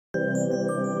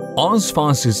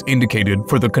Osphos is indicated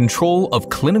for the control of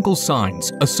clinical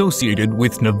signs associated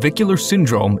with navicular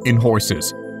syndrome in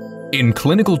horses. In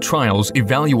clinical trials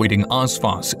evaluating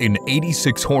Osphos in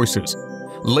 86 horses,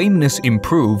 lameness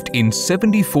improved in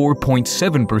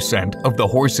 74.7% of the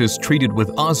horses treated with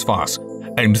Osphos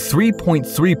and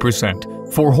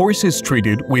 3.3% for horses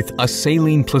treated with a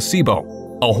saline placebo.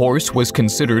 A horse was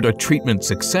considered a treatment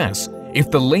success if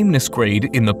the lameness grade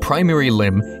in the primary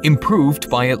limb improved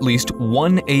by at least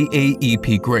one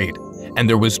AAEP grade, and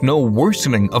there was no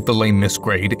worsening of the lameness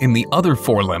grade in the other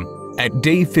forelimb at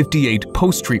day 58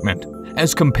 post-treatment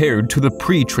as compared to the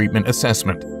pre-treatment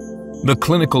assessment. The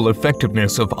clinical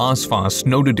effectiveness of Osphos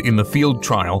noted in the field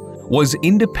trial was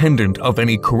independent of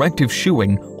any corrective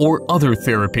shoeing or other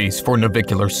therapies for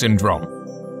navicular syndrome.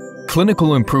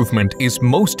 Clinical improvement is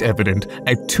most evident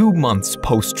at 2 months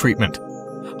post-treatment.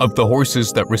 Of the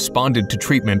horses that responded to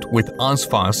treatment with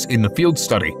Osphos in the field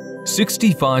study,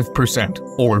 65%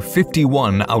 or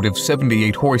 51 out of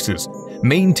 78 horses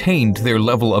maintained their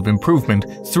level of improvement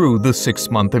through the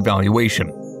 6-month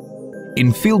evaluation.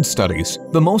 In field studies,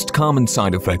 the most common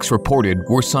side effects reported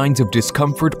were signs of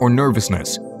discomfort or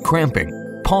nervousness, cramping,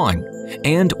 pawing,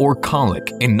 and/or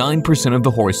colic in 9% of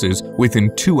the horses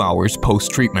within 2 hours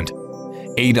post-treatment.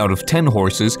 8 out of 10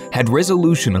 horses had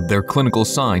resolution of their clinical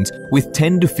signs with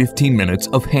 10 to 15 minutes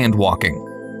of hand walking.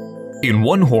 In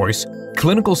one horse,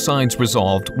 clinical signs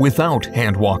resolved without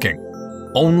hand walking.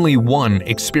 Only one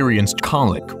experienced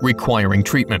colic requiring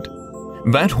treatment.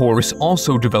 That horse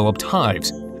also developed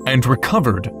hives and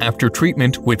recovered after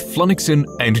treatment with flunixin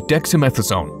and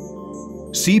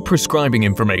dexamethasone. See prescribing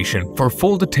information for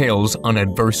full details on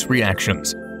adverse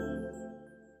reactions.